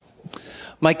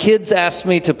My kids asked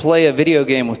me to play a video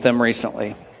game with them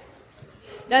recently.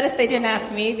 Notice they didn't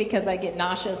ask me because I get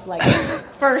nauseous like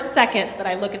first second that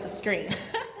I look at the screen.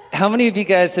 How many of you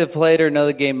guys have played or know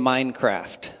the game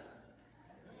Minecraft?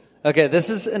 Okay,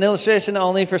 this is an illustration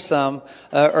only for some,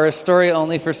 or a story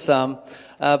only for some.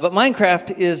 But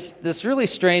Minecraft is this really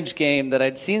strange game that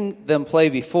I'd seen them play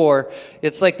before.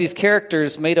 It's like these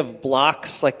characters made of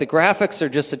blocks. Like the graphics are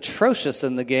just atrocious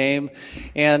in the game.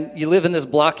 And you live in this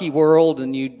blocky world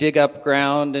and you dig up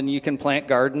ground and you can plant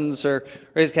gardens or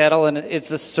raise cattle. And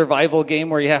it's a survival game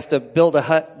where you have to build a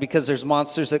hut because there's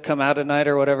monsters that come out at night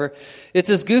or whatever. It's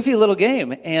this goofy little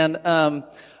game. And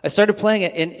I started playing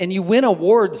it, and you win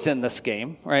awards in this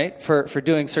game, right, for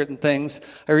doing certain things.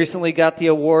 I recently got the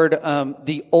award,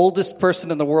 the oldest person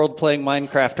in the world playing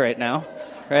Minecraft right now,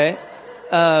 right?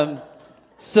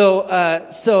 So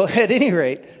at any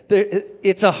rate,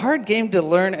 it's a hard game to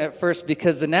learn at first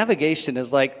because the navigation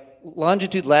is like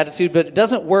longitude, latitude, but it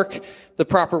doesn't work the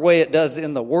proper way it does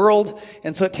in the world.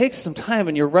 And so it takes some time,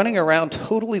 and you're running around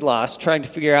totally lost trying to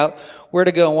figure out where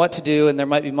to go and what to do, and there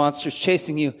might be monsters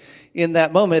chasing you in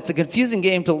that moment. It's a confusing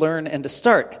game to learn and to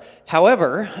start.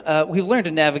 However, we've learned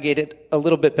to navigate it a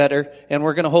little bit better, and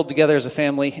we're going to hold together as a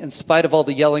family in spite of all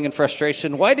the yelling and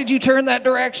frustration. Why did you turn that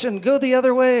direction? Go the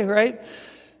other way, right?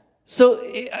 So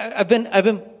I've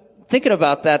been thinking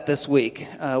about that this week.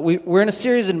 We're in a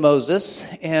series in Moses,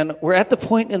 and we're at the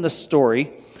point in the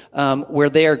story where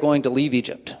they are going to leave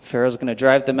Egypt. Pharaoh's going to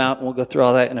drive them out, and we'll go through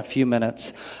all that in a few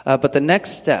minutes. But the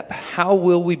next step, how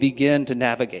will we begin to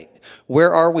navigate?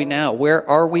 Where are we now? Where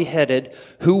are we headed?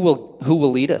 Who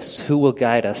will lead us? Who will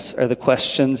guide us? Are the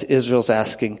questions Israel's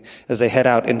asking as they head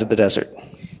out into the desert.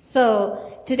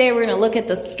 So today we're going to look at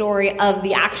the story of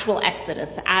the actual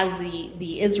Exodus as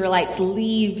the Israelites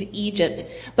leave Egypt.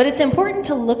 But it's important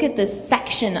to look at this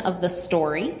section of the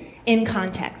story in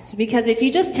context, because if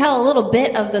you just tell a little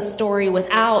bit of the story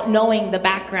without knowing the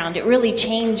background, it really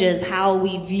changes how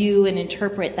we view and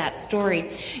interpret that story.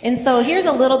 And so here's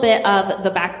a little bit of the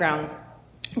background.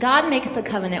 God makes a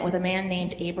covenant with a man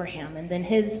named Abraham, and then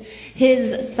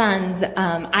his sons,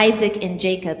 Isaac and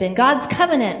Jacob. And God's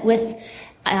covenant with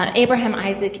Abraham,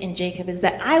 Isaac, and Jacob is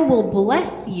that I will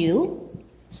bless you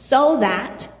so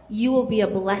that you will be a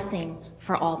blessing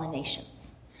for all the nations.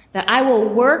 That I will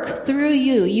work through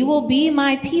you. You will be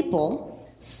my people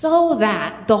so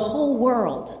that the whole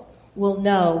world will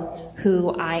know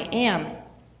who I am.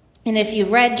 And if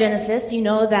you've read Genesis, you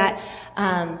know that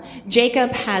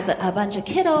Jacob has a bunch of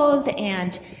kiddos,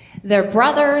 and their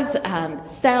brothers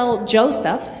sell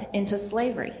Joseph into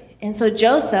slavery. And so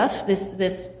Joseph,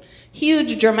 this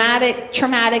huge, dramatic,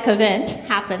 traumatic event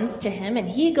happens to him, and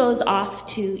he goes off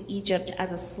to Egypt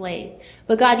as a slave.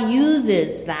 But God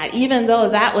uses that, even though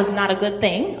that was not a good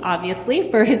thing,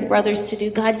 obviously, for his brothers to do.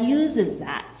 God uses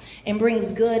that and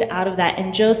brings good out of that.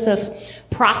 And Joseph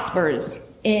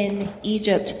prospers in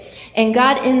Egypt. And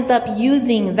God ends up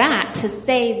using that to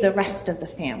save the rest of the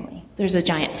family. There's a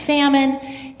giant famine,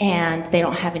 and they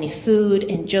don't have any food,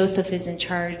 and Joseph is in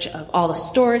charge of all the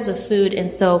stores of food,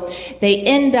 and so they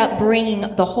end up bringing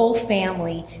the whole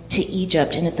family to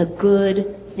Egypt, and it's a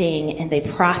good thing, and they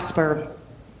prosper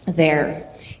there.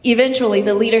 Eventually,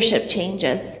 the leadership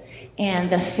changes, and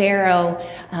the Pharaoh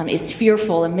is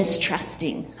fearful and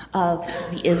mistrusting of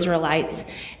the Israelites.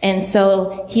 And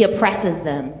so he oppresses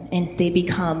them, and they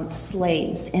become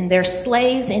slaves. And they're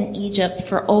slaves in Egypt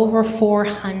for over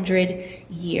 400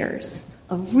 years,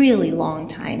 a really long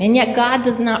time. And yet God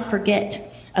does not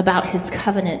forget about his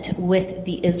covenant with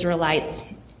the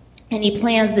Israelites. And he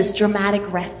plans this dramatic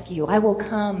rescue. I will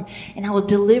come and I will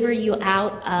deliver you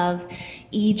out of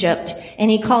Egypt.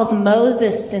 And he calls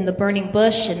Moses in the burning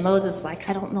bush, and Moses is like,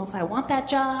 I don't know if I want that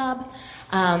job.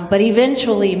 But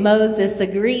eventually Moses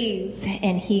agrees,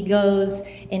 and he goes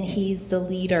and he's the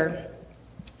leader.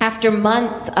 After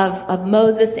months of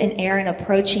Moses and Aaron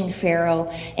approaching Pharaoh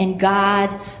and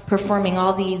God performing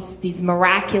all these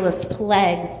miraculous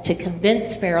plagues to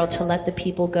convince Pharaoh to let the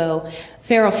people go,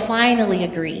 Pharaoh finally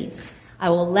agrees.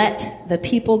 I will let the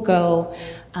people go.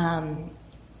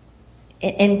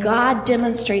 And God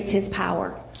demonstrates his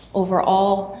power over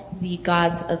all the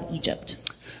gods of Egypt.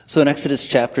 So in Exodus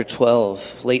chapter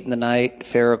 12, late in the night,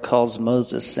 Pharaoh calls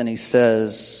Moses and he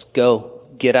says, go,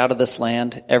 get out of this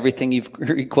land. Everything you've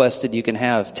requested you can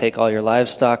have. Take all your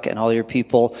livestock and all your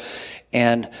people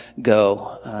and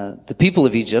go. The people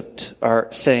of Egypt are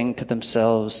saying to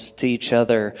themselves, to each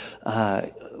other,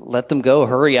 let them go,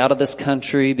 hurry out of this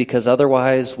country, because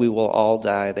otherwise we will all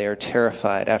die. They are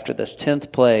terrified. After this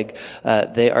 10th plague,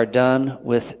 they are done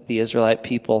with the Israelite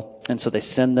people, and so they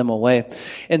send them away.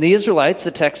 And the Israelites,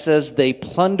 the text says, they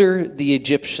plunder the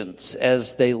Egyptians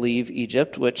as they leave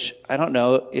Egypt, which I don't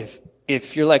know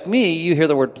if you're like me, you hear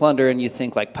the word plunder and you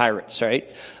think like pirates,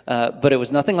 right? But it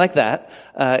was nothing like that.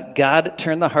 God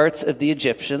turned the hearts of the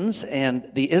Egyptians, and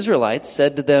the Israelites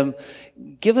said to them,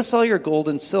 "Give us all your gold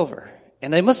and silver."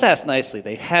 And they must ask nicely.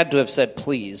 They had to have said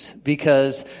please,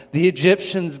 because the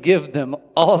Egyptians give them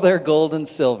all their gold and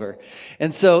silver.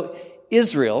 And so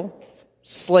Israel,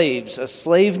 slaves, a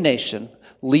slave nation,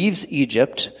 leaves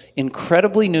Egypt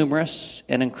incredibly numerous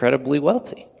and incredibly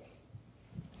wealthy.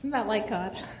 Isn't that like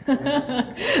God?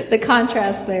 The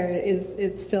contrast there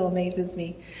it still amazes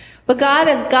me. But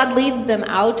as God leads them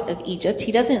out of Egypt,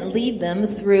 he doesn't lead them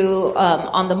through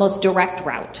on the most direct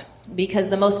route, because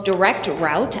the most direct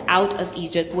route out of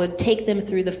Egypt would take them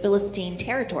through the Philistine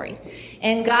territory.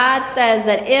 And God says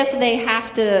that if they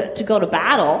have to go to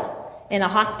battle in a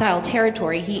hostile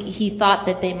territory, he thought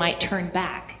that they might turn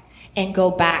back and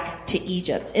go back to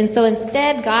Egypt. And so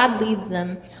instead, God leads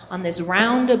them on this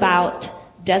roundabout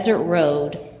desert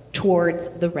road towards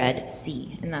the Red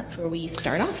Sea. And that's where we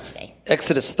start off today.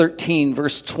 Exodus 13,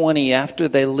 verse 20, after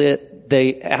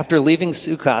leaving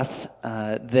Sukkoth,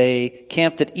 they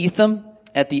camped at Etham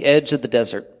at the edge of the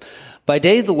desert. By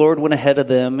day, the Lord went ahead of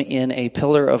them in a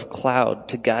pillar of cloud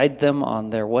to guide them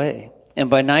on their way, and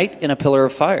by night in a pillar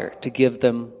of fire to give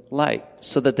them light,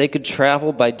 so that they could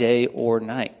travel by day or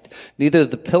night. Neither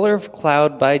the pillar of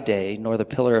cloud by day nor the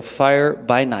pillar of fire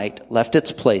by night left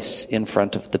its place in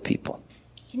front of the people.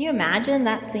 Can you imagine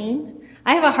that scene?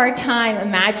 I have a hard time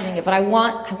imagining it, but I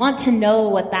want to know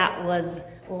what that was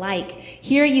like.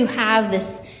 Here you have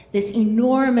this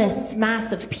enormous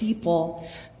mass of people,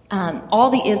 all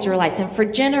the Israelites, and for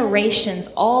generations,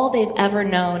 all they've ever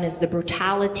known is the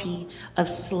brutality of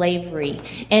slavery.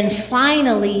 And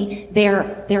finally,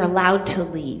 they're allowed to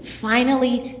leave.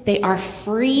 Finally, they are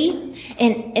free.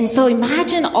 And so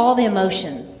imagine all the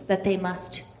emotions that they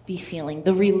must be feeling.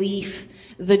 The relief,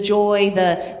 the joy,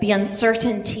 the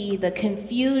uncertainty, the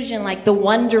confusion, like the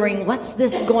wondering, what's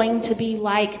this going to be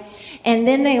like? And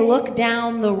then they look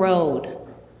down the road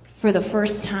for the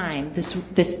first time,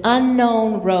 this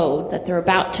unknown road that they're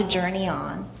about to journey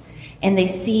on, and they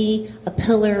see a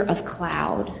pillar of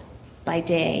cloud by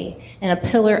day and a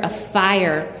pillar of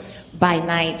fire by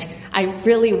night. I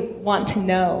really want to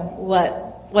know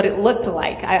what it looked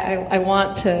like. I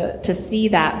want to see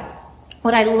that.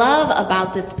 What I love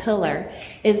about this pillar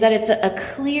is that it's a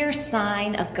clear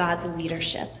sign of God's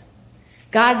leadership.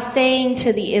 God's saying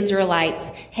to the Israelites,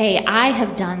 hey, I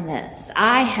have done this.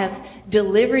 I have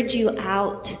delivered you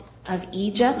out of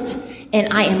Egypt,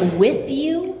 and I am with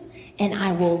you, and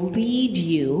I will lead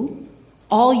you.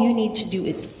 All you need to do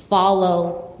is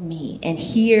follow me. And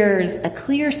here's a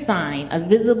clear sign, a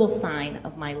visible sign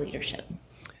of my leadership.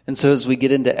 And so as we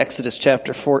get into Exodus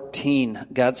chapter 14,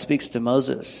 God speaks to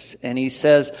Moses, and he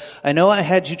says, I know I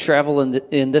had you travel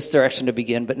in this direction to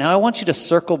begin, but now I want you to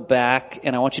circle back,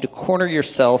 and I want you to corner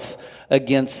yourself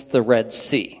against the Red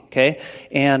Sea, okay?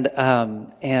 And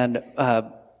I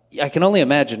can only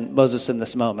imagine Moses in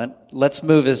this moment. Let's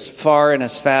move as far and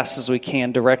as fast as we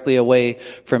can directly away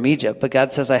from Egypt. But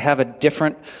God says, I have a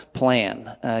different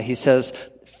plan. He says,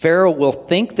 Pharaoh will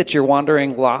think that you're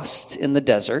wandering lost in the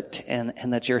desert and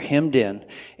that you're hemmed in,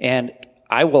 and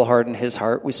I will harden his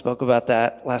heart. We spoke about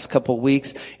that last couple of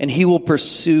weeks, and he will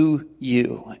pursue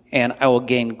you, and I will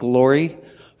gain glory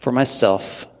for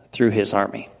myself through his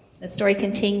army. The story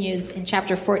continues in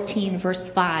chapter 14, verse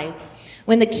 5.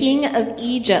 When the king of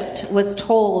Egypt was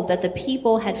told that the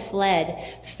people had fled,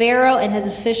 Pharaoh and his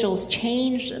officials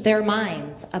changed their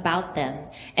minds about them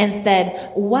and said,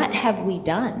 what have we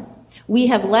done? We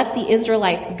have let the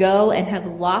Israelites go and have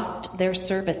lost their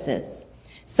services.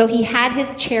 So he had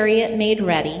his chariot made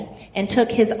ready and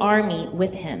took his army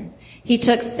with him. He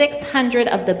took 600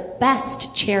 of the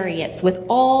best chariots with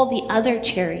all the other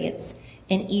chariots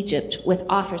in Egypt with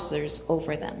officers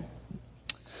over them.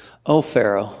 Oh,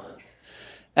 Pharaoh,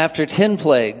 after 10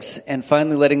 plagues and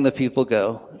finally letting the people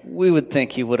go, we would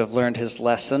think he would have learned his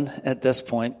lesson at this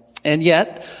point. And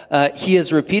yet, he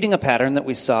is repeating a pattern that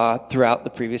we saw throughout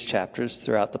the previous chapters,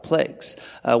 throughout the plagues.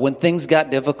 When things got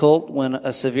difficult, when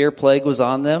a severe plague was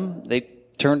on them, they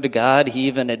turned to God. He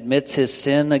even admits his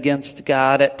sin against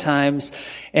God at times.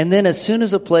 And then as soon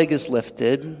as a plague is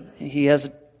lifted, he has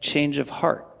a change of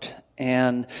heart.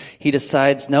 And he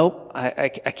decides, nope, I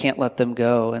can't let them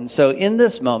go. And so in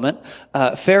this moment,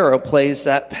 Pharaoh plays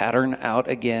that pattern out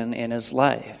again in his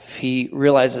life. He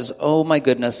realizes, oh my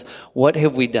goodness, what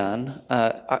have we done?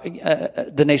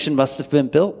 The nation must have been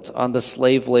built on the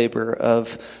slave labor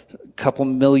of a couple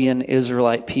million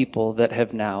Israelite people that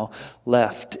have now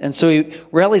left. And so he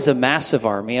rallies a massive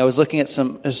army. I was looking at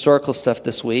some historical stuff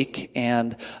this week,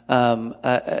 and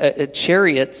a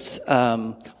chariot's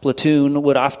platoon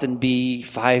would often be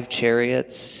 5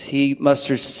 chariots. He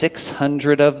musters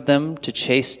 600 of them to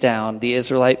chase down the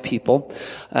Israelite people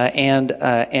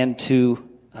and to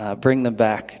bring them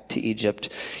back to Egypt.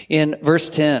 In verse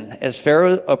 10, as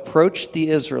Pharaoh approached the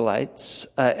Israelites,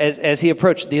 as he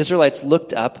approached, the Israelites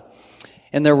looked up,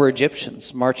 and there were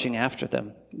Egyptians marching after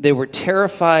them. They were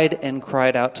terrified and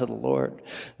cried out to the Lord.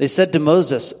 They said to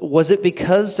Moses, "Was it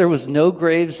because there was no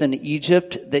graves in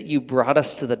Egypt that you brought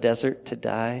us to the desert to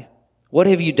die? What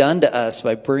have you done to us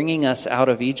by bringing us out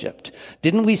of Egypt?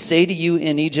 Didn't we say to you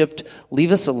in Egypt,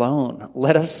 'Leave us alone,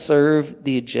 let us serve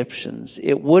the Egyptians'?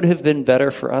 It would have been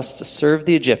better for us to serve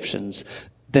the Egyptians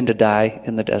than to die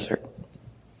in the desert."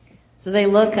 So they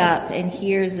look up, and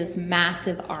here's this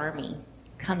massive army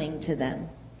coming to them.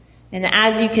 And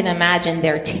as you can imagine,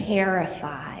 they're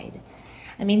terrified.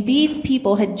 I mean, these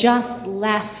people had just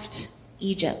left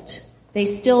Egypt. They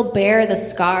still bear the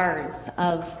scars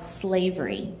of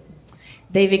slavery.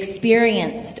 They've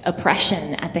experienced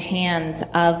oppression at the hands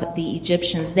of the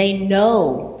Egyptians. They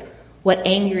know what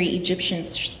angry Egyptian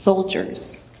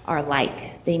soldiers are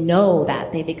like. They know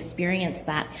that. They've experienced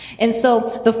that. And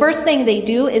so the first thing they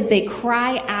do is they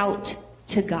cry out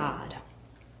to God.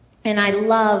 And I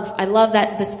love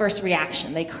that this first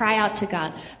reaction. They cry out to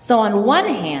God. So on one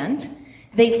hand,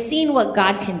 they've seen what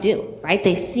God can do, right?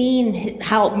 They've seen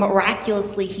how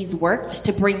miraculously he's worked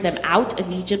to bring them out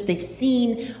of Egypt. They've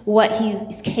seen what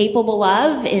he's capable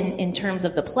of in terms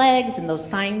of the plagues and those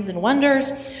signs and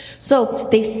wonders. So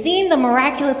they've seen the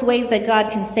miraculous ways that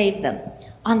God can save them.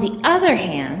 On the other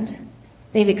hand,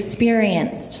 they've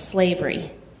experienced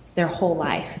slavery their whole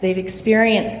life. They've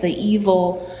experienced the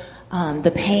evil,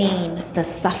 the pain, the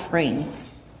suffering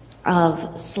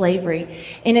of slavery.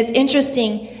 And it's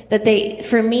interesting that they,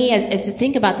 for me, as to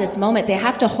think about this moment, they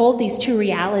have to hold these two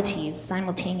realities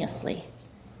simultaneously.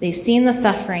 They've seen the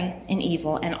suffering and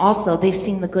evil, and also they've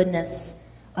seen the goodness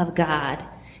of God.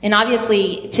 And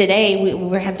obviously today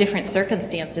we have different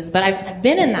circumstances, but I've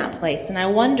been in that place, and I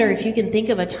wonder if you can think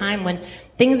of a time when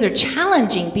things are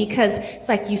challenging, because it's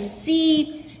like you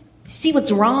see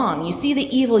what's wrong, you see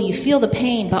the evil, you feel the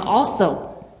pain, but also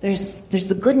there's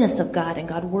the goodness of God and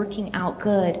God working out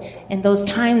good. And those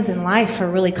times in life are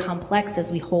really complex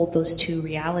as we hold those two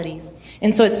realities.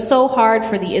 And so it's so hard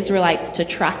for the Israelites to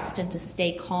trust and to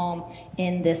stay calm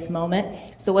in this moment.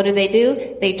 So what do?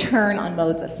 They turn on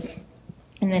Moses.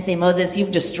 And they say, "Moses,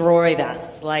 you've destroyed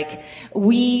us. Like,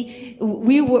 we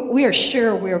are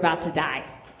sure we're about to die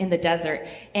in the desert.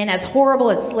 And as horrible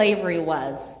as slavery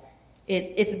was,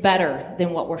 it's better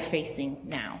than what we're facing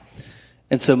now."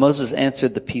 And so Moses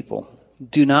answered the people,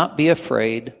 "Do not be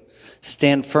afraid.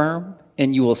 Stand firm,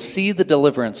 and you will see the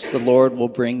deliverance the Lord will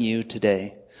bring you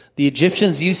today. The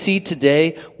Egyptians you see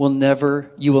today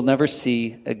you will never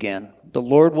see again. The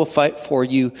Lord will fight for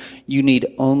you. You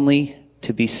need only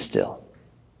to be still."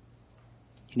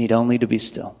 You need only to be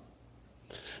still.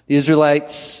 The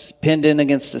Israelites pinned in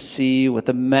against the sea with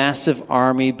a massive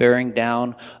army bearing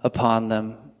down upon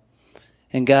them.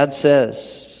 And God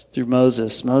says, through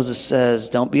Moses says,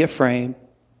 "Don't be afraid.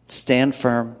 Stand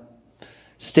firm.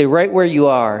 Stay right where you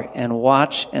are and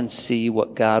watch and see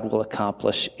what God will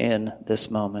accomplish in this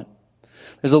moment."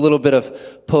 There's a little bit of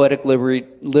poetic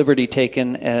liberty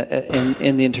taken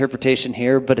in the interpretation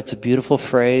here, but it's a beautiful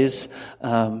phrase.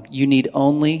 You need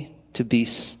only to be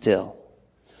still.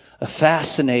 A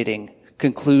fascinating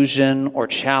conclusion or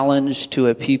challenge to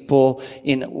a people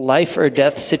in life or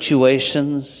death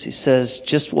situations. He says,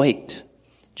 just wait,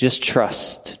 just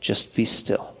trust, just be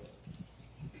still.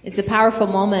 It's a powerful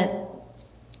moment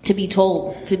to be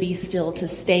told to be still, to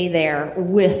stay there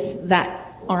with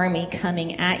that army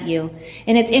coming at you.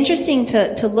 And it's interesting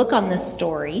to look on this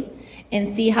story and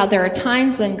see how there are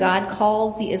times when God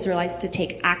calls the Israelites to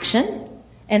take action,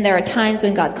 and there are times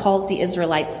when God calls the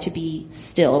Israelites to be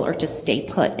still or to stay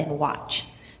put and watch.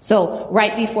 So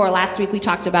right before last week, we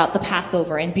talked about the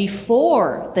Passover. And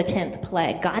before the 10th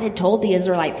plague, God had told the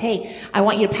Israelites, "Hey, I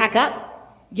want you to pack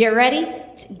up, get ready,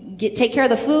 take care of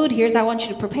the food. Here's how I want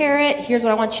you to prepare it. Here's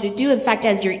what I want you to do. In fact,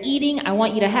 as you're eating, I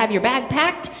want you to have your bag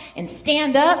packed and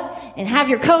stand up and have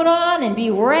your coat on and be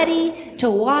ready to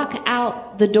walk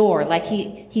out the door." Like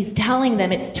he's telling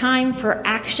them it's time for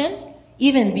action.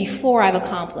 even before I've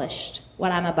accomplished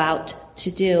what I'm about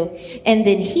to do. And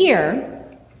then here,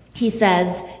 he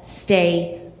says,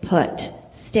 stay put.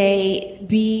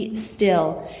 Be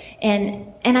still.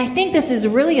 And I think this is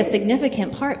really a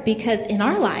significant part, because in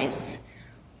our lives,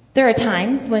 there are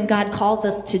times when God calls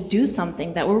us to do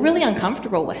something that we're really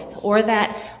uncomfortable with, or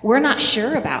that we're not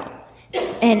sure about.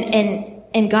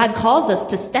 And God calls us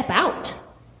to step out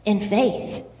in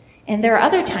faith. And there are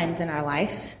other times in our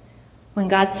life when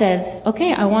God says,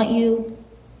 okay, I want you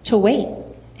to wait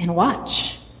and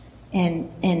watch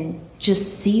and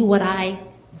just see what I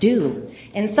do.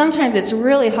 And sometimes it's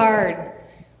really hard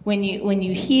when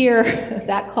you hear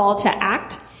that call to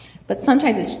act, but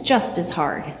sometimes it's just as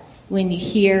hard when you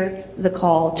hear the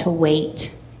call to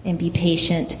wait and be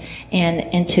patient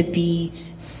and to be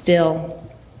still.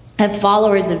 As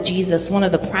followers of Jesus, one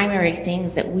of the primary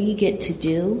things that we get to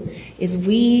do is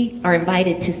we are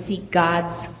invited to seek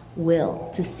God's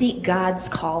will, to seek God's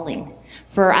calling.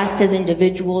 For us as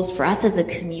individuals, for us as a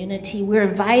community, we're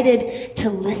invited to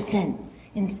listen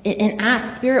and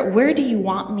ask, Spirit, where do you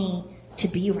want me to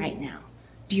be right now?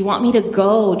 Do you want me to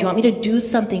go? Do you want me to do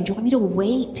something? Do you want me to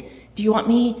wait? Do you want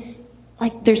me,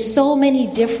 there's so many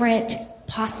different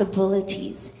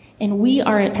possibilities. And we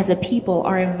are, as a people,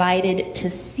 are invited to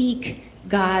seek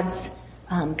God's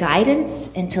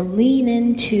guidance and to lean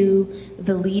into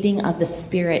the leading of the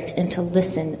Spirit and to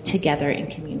listen together in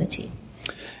community.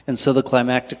 And so the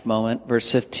climactic moment,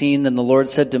 verse 15, then the Lord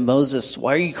said to Moses,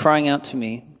 why are you crying out to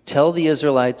me? Tell the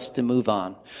Israelites to move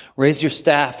on. Raise your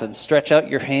staff and stretch out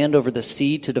your hand over the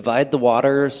sea to divide the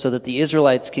water so that the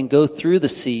Israelites can go through the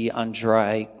sea on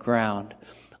dry ground.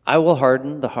 I will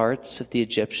harden the hearts of the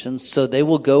Egyptians, so they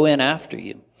will go in after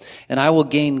you. And I will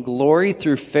gain glory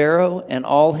through Pharaoh and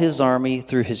all his army,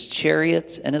 through his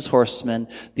chariots and his horsemen.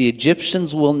 The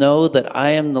Egyptians will know that I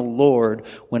am the Lord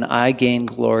when I gain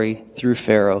glory through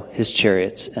Pharaoh, his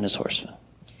chariots, and his horsemen.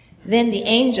 Then the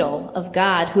angel of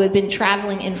God, who had been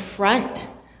traveling in front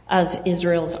of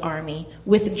Israel's army,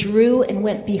 withdrew and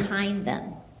went behind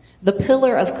them. The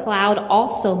pillar of cloud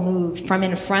also moved from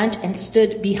in front and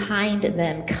stood behind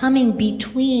them, coming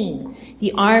between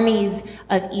the armies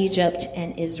of Egypt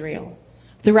and Israel.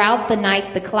 Throughout the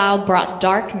night, the cloud brought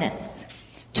darkness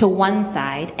to one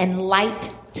side and light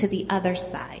to the other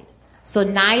side. So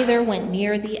neither went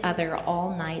near the other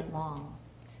all night long.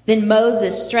 Then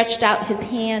Moses stretched out his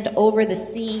hand over the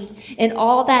sea, and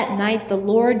all that night the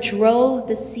Lord drove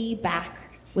the sea back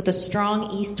with a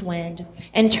strong east wind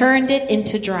and turned it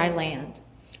into dry land.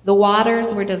 The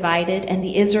waters were divided, and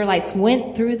the Israelites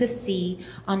went through the sea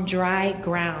on dry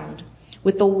ground,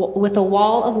 with a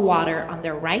wall of water on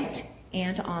their right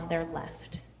and on their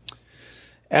left.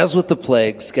 As with the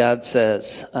plagues, God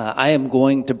says, I am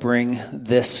going to bring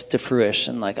this to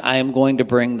fruition. I am going to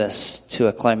bring this to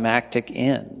a climactic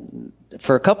end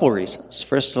for a couple reasons.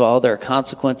 First of all, there are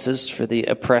consequences for the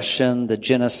oppression, the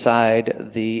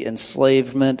genocide, the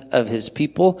enslavement of his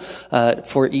people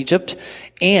for Egypt.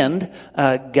 And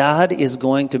God is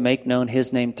going to make known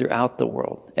his name throughout the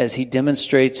world as he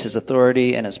demonstrates his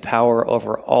authority and his power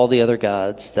over all the other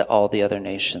gods that all the other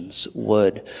nations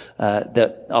worship.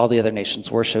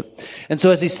 And so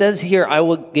as he says here, I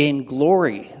will gain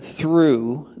glory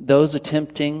through those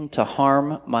attempting to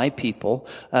harm my people.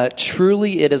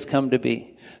 Truly it has come to be.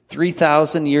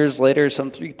 3,000 years later,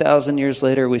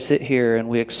 we sit here and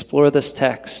we explore this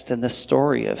text and this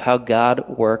story of how God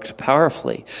worked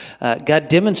powerfully. God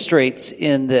demonstrates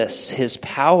in this his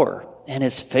power and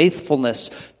his faithfulness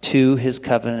to his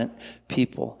covenant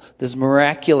people. This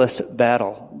miraculous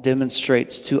battle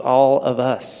demonstrates to all of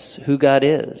us who God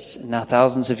is. Now,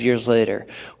 thousands of years later,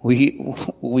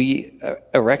 we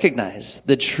recognize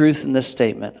the truth in this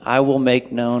statement. I will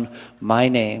make known my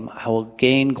name. I will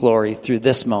gain glory through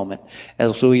this moment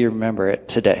as we remember it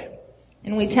today.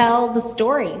 And we tell the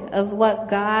story of what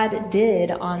God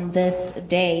did on this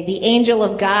day. The angel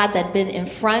of God that had been in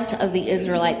front of the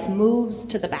Israelites moves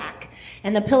to the back.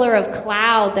 And the pillar of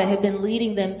cloud that had been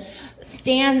leading them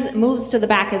moves to the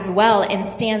back as well and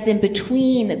stands in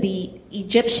between the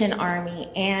Egyptian army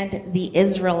and the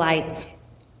Israelites.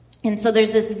 And so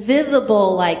there's this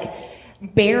visible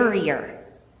barrier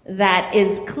that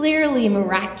is clearly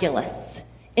miraculous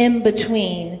in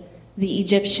between the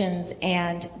Egyptians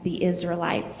and the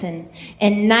Israelites.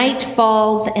 And night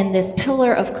falls, and this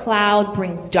pillar of cloud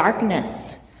brings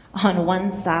darkness on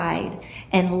one side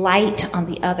and light on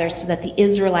the other so that the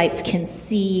Israelites can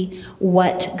see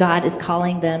what God is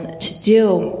calling them to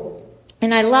do.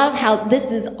 And I love how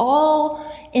this is all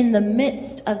in the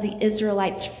midst of the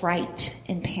Israelites' fright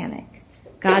and panic.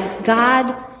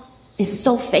 God is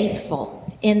so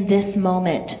faithful in this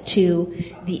moment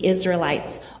to the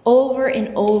Israelites. Over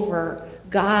and over,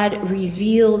 God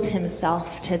reveals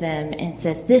himself to them and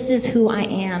says, this is who I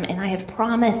am, and I have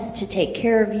promised to take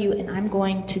care of you, and I'm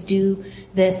going to do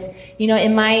this. You know,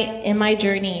 in my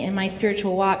journey, in my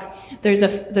spiritual walk, there's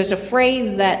a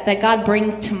phrase that God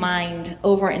brings to mind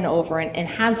over and over and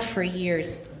has for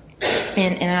years.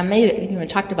 And I may have even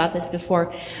talked about this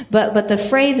before, but the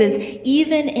phrase is,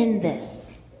 even in this.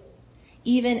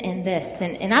 Even in this.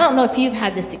 And I don't know if you've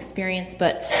had this experience,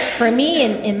 but for me,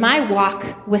 in my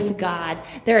walk with God,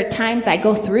 there are times I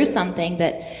go through something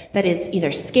that is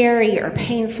either scary or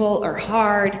painful or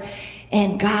hard,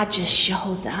 and God just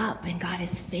shows up, and God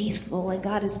is faithful, and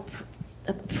God is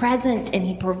present, and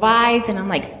he provides, and I'm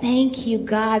like, thank you,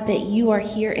 God, that you are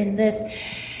here in this.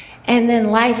 And then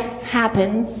life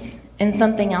happens, and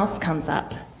something else comes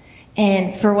up.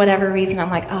 And for whatever reason,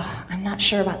 I'm like, oh, I'm not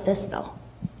sure about this, though.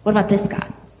 What about this,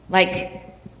 God?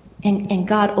 And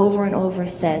God over and over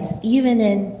says, even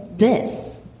in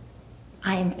this,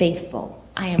 I am faithful.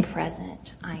 I am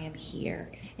present. I am here.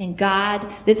 And God,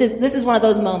 this is one of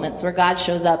those moments where God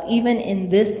shows up. Even in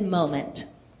this moment,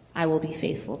 I will be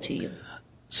faithful to you.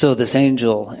 So this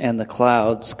angel and the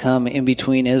clouds come in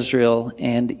between Israel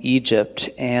and Egypt,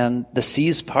 and the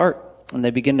seas part, and they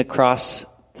begin to cross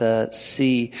the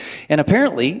sea. And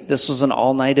apparently, this was an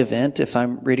all-night event, if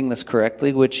I'm reading this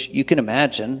correctly, which you can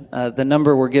imagine. The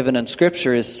number we're given in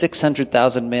Scripture is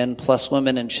 600,000 men plus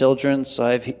women and children. So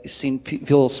I've seen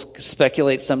people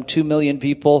speculate some 2 million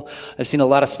people. I've seen a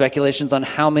lot of speculations on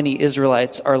how many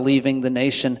Israelites are leaving the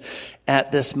nation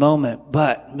at this moment.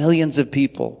 But millions of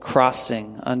people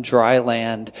crossing on dry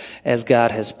land as God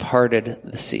has parted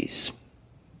the seas.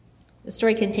 The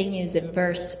story continues in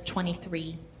verse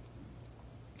 23.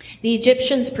 The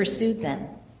Egyptians pursued them,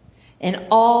 and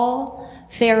all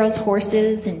Pharaoh's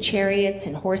horses and chariots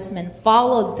and horsemen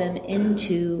followed them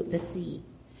into the sea.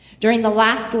 During the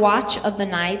last watch of the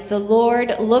night, the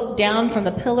Lord looked down from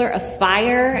the pillar of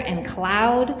fire and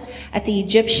cloud at the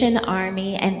Egyptian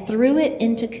army and threw it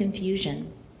into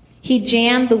confusion. He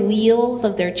jammed the wheels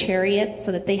of their chariots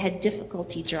so that they had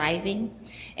difficulty driving.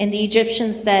 And the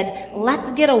Egyptians said,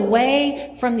 let's get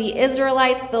away from the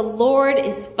Israelites. The Lord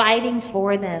is fighting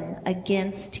for them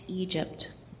against Egypt.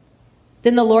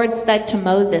 Then the Lord said to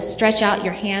Moses, stretch out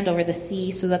your hand over the sea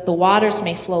so that the waters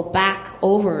may flow back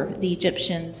over the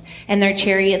Egyptians and their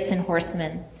chariots and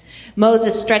horsemen.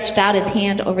 Moses stretched out his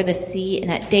hand over the sea,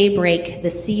 and at daybreak the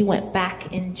sea went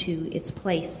back into its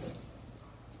place.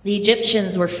 The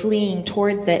Egyptians were fleeing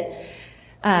towards it,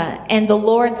 and the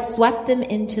Lord swept them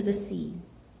into the sea.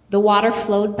 The water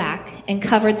flowed back and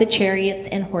covered the chariots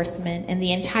and horsemen and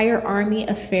the entire army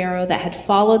of Pharaoh that had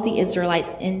followed the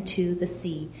Israelites into the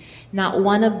sea. Not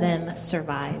one of them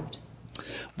survived.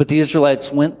 But the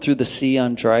Israelites went through the sea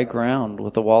on dry ground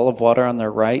with a wall of water on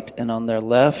their right and on their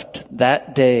left.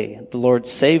 That day the Lord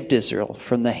saved Israel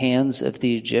from the hands of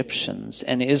the Egyptians.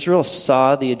 And Israel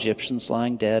saw the Egyptians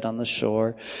lying dead on the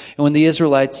shore. And when the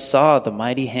Israelites saw the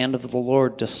mighty hand of the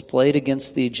Lord displayed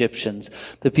against the Egyptians,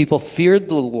 the people feared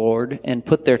the Lord and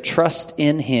put their trust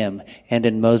in him and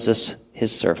in Moses,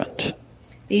 his servant.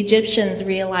 The Egyptians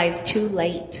realized too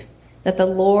late that the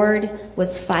Lord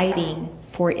was fighting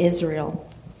for Israel.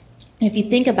 If you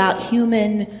think about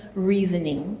human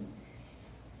reasoning,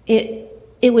 it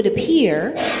would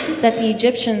appear that the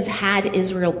Egyptians had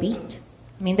Israel beat.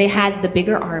 I mean, they had the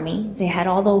bigger army. They had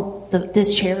all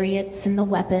the chariots and the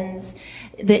weapons.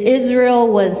 Israel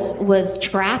was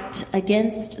trapped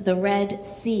against the Red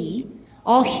Sea.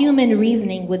 All human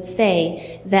reasoning would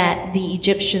say that the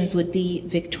Egyptians would be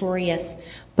victorious,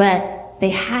 but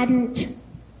they hadn't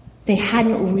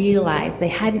realized, they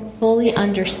hadn't fully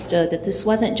understood that this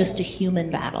wasn't just a human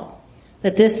battle,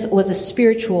 that this was a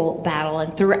spiritual battle.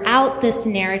 And throughout this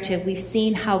narrative, we've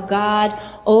seen how God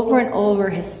over and over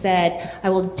has said, I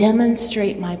will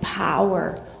demonstrate my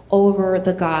power over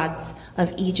the gods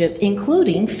of Egypt,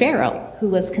 including Pharaoh, who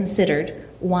was considered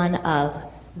one of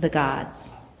the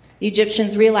gods. The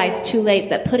Egyptians realized too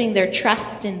late that putting their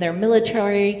trust in their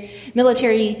military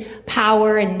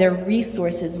power and their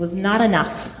resources was not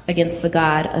enough against the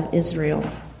God of Israel.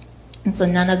 And so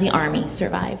none of the army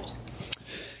survived.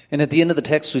 And at the end of the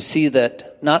text, we see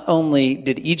that not only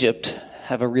did Egypt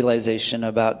have a realization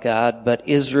about God, but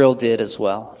Israel did as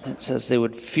well. It says they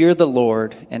would fear the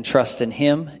Lord and trust in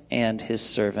him and his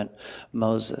servant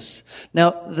Moses.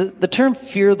 Now, the term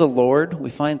fear the Lord we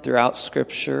find throughout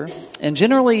Scripture, and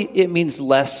generally it means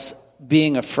less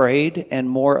being afraid and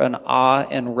more an awe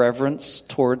and reverence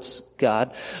towards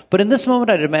God. But in this moment,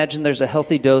 I'd imagine there's a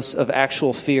healthy dose of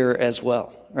actual fear as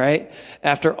well. right?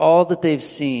 After all that they've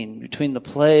seen, between the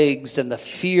plagues and the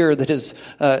fear that is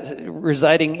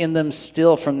residing in them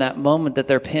still from that moment that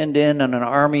they're pinned in and an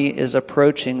army is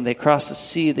approaching, they cross the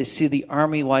sea, they see the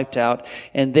army wiped out,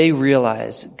 and they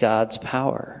realize God's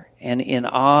power. And in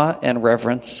awe and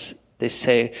reverence, they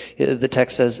say, the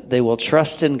text says, they will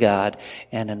trust in God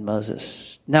and in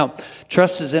Moses. Now,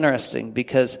 trust is interesting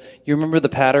because you remember the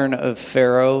pattern of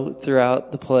Pharaoh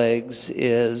throughout the plagues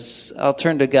is, I'll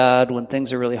turn to God when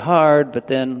things are really hard, but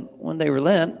then when they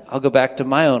relent, I'll go back to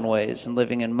my own ways and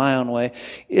living in my own way.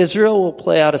 Israel will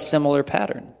play out a similar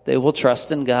pattern. They will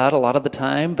trust in God a lot of the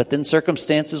time, but then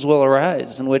circumstances will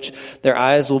arise in which their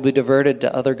eyes will be diverted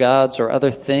to other gods or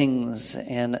other things,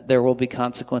 and there will be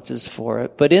consequences for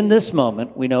it. But in this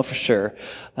moment, we know for sure,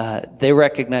 they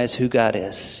recognize who God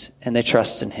is, and they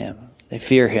trust in Him. They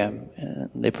fear Him,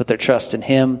 and they put their trust in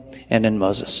Him and in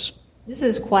Moses. This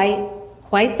is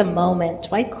quite the moment,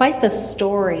 quite the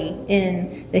story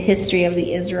in the history of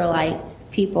the Israelite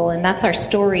people, and that's our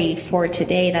story for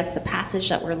today. That's the passage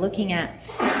that we're looking at.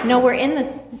 You know, we're in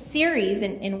this series,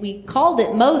 and we called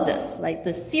it Moses. Like,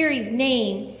 the series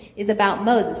name is about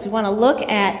Moses. We want to look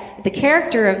at the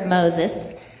character of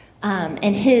Moses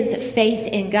and his faith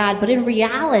in God. But in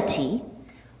reality,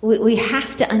 we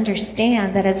have to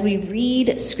understand that as we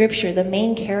read Scripture, the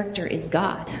main character is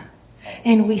God.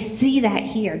 And we see that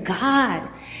here. God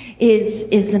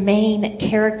is the main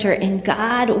character, and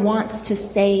God wants to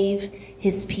save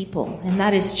His people. And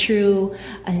that is true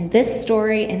in this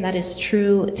story, and that is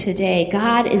true today.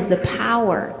 God is the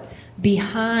power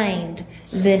behind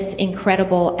this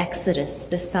incredible exodus,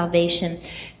 this salvation.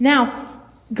 Now,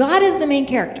 God is the main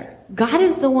character. God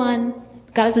is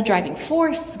the driving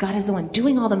force. God is the one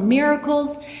doing all the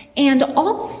miracles. And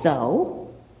also,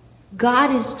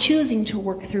 God is choosing to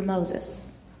work through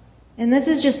Moses. And this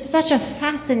is just such a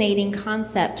fascinating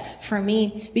concept for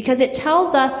me because it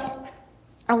tells us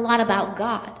a lot about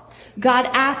God. God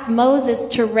asked Moses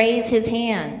to raise his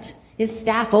hand, his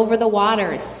staff over the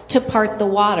waters, to part the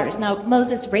waters. Now,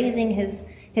 Moses raising his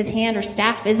hand or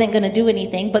staff isn't going to do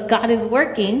anything, but God is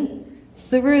working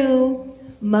through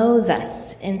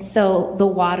Moses. And so the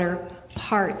water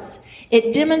parts.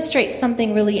 It demonstrates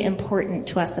something really important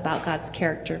to us about God's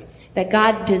character, that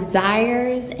God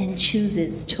desires and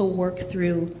chooses to work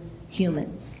through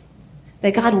humans.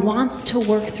 That God wants to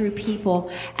work through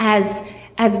people as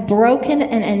broken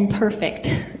and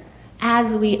imperfect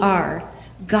as we are.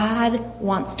 God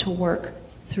wants to work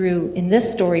through, in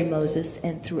this story, Moses,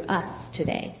 and through us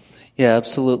today. Yeah,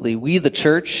 absolutely. We, the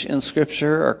church in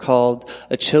Scripture, are called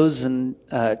a chosen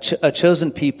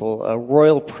people, a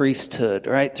royal priesthood,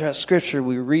 right? Throughout Scripture,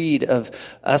 we read of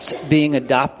us being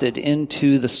adopted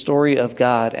into the story of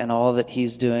God and all that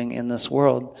He's doing in this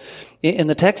world. In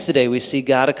the text today, we see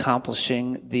God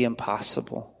accomplishing the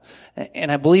impossible.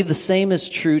 And I believe the same is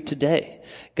true today.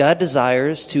 God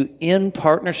desires to, in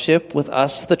partnership with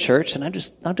us, the church, and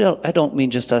I don't mean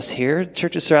just us here,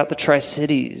 churches throughout the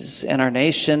Tri-Cities and our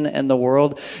nation and the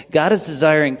world. God is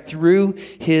desiring through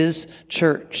His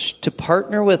church to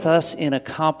partner with us in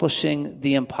accomplishing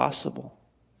the impossible.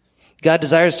 God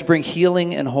desires to bring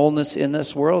healing and wholeness in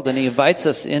this world, and He invites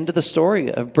us into the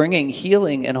story of bringing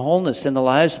healing and wholeness in the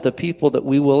lives of the people that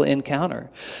we will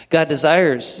encounter. God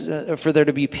desires for there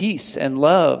to be peace and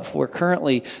love where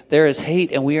currently there is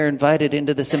hate, and we are invited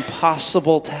into this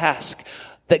impossible task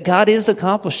that God is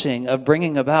accomplishing of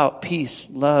bringing about peace,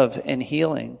 love, and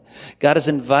healing. God is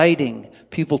inviting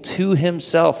people to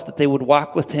Himself that they would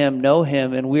walk with Him, know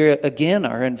Him, and we again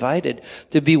are invited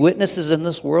to be witnesses in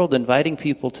this world, inviting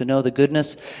people to know the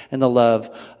goodness and the love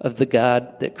of the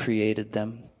God that created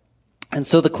them. And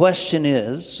so the question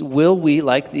is, will we,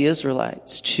 like the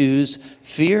Israelites, choose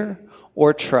fear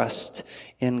or trust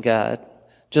in God?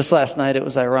 Just last night, it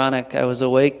was ironic. I was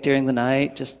awake during the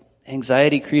night, just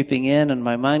anxiety creeping in and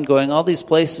my mind going all these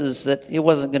places that it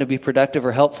wasn't going to be productive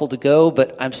or helpful to go,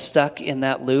 but I'm stuck in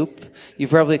that loop.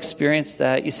 You've probably experienced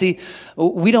that. You see,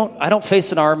 I don't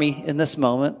face an army in this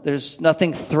moment. There's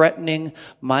nothing threatening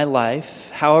my life.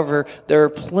 However, there are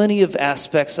plenty of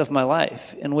aspects of my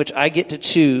life in which I get to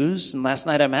choose. And last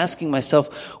night I'm asking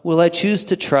myself, will I choose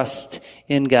to trust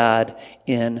in God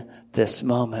in this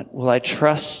moment? Will I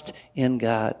trust in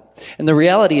God? And the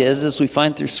reality is, as we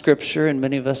find through Scripture, and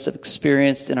many of us have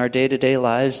experienced in our day-to-day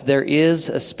lives, there is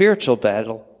a spiritual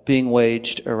battle being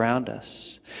waged around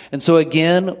us. And so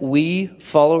again, we,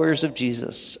 followers of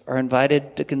Jesus, are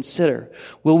invited to consider,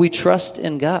 will we trust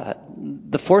in God?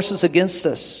 The forces against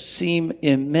us seem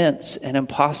immense and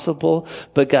impossible,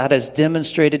 but God has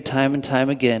demonstrated time and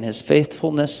time again His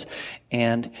faithfulness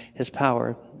and His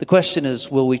power. The question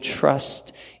is, will we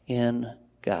trust in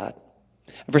God?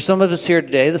 And for some of us here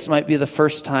today, this might be the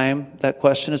first time that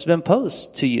question has been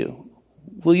posed to you.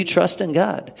 Will you trust in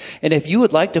God? And if you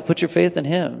would like to put your faith in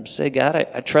him, say, God,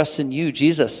 I trust in you,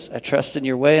 Jesus. I trust in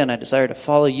your way, and I desire to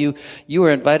follow you. You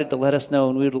are invited to let us know,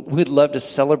 and we'd love to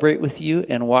celebrate with you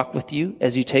and walk with you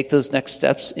as you take those next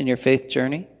steps in your faith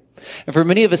journey. And for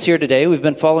many of us here today, we've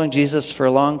been following Jesus for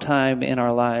a long time in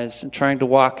our lives and trying to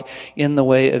walk in the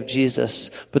way of Jesus.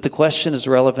 But the question is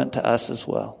relevant to us as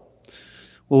well.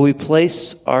 Will we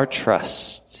place our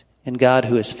trust in God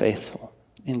who is faithful,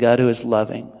 in God who is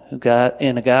loving,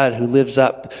 in a God who lives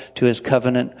up to his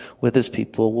covenant with his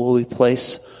people? Will we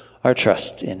place our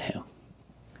trust in him?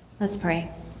 Let's pray.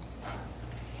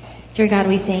 Dear God,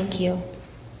 we thank you.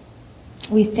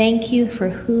 We thank you for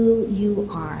who you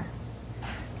are.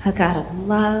 A God of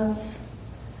love,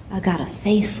 a God of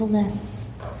faithfulness,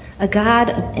 a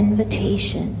God of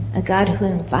invitation, a God who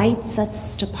invites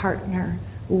us to partner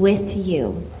with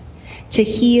you, to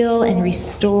heal and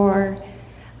restore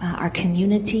our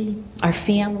community, our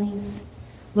families.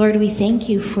 Lord, we thank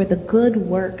you for the good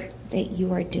work that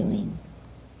you are doing.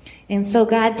 And so,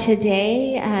 God,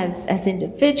 today, as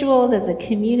individuals, as a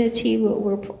community,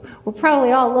 we're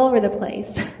probably all over the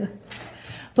place.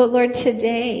 But Lord,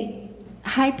 today,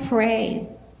 I pray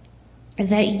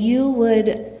that you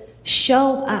would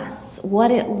show us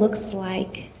what it looks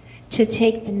like to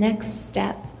take the next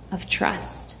step of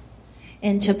trust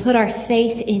and to put our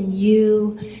faith in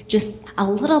you just a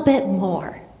little bit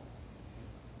more,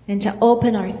 and to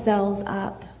open ourselves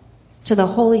up to the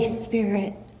Holy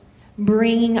Spirit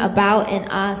bringing about in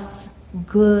us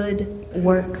good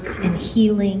works and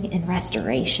healing and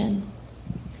restoration.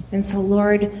 And so,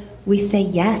 Lord, we say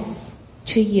yes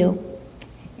to you.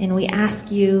 And we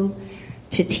ask you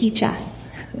to teach us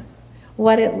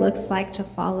what it looks like to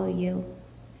follow you,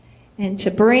 and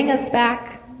to bring us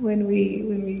back when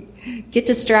we get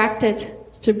distracted,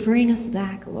 to bring us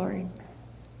back, Lord.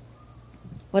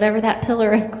 Whatever that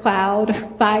pillar of cloud or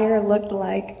fire looked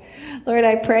like, Lord,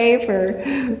 I pray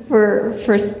for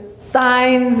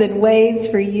signs and ways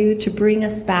for you to bring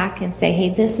us back and say, hey,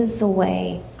 this is the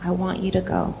way I want you to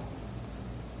go.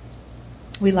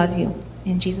 We love you.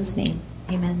 In Jesus' name.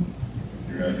 Amen.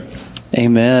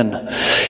 Amen.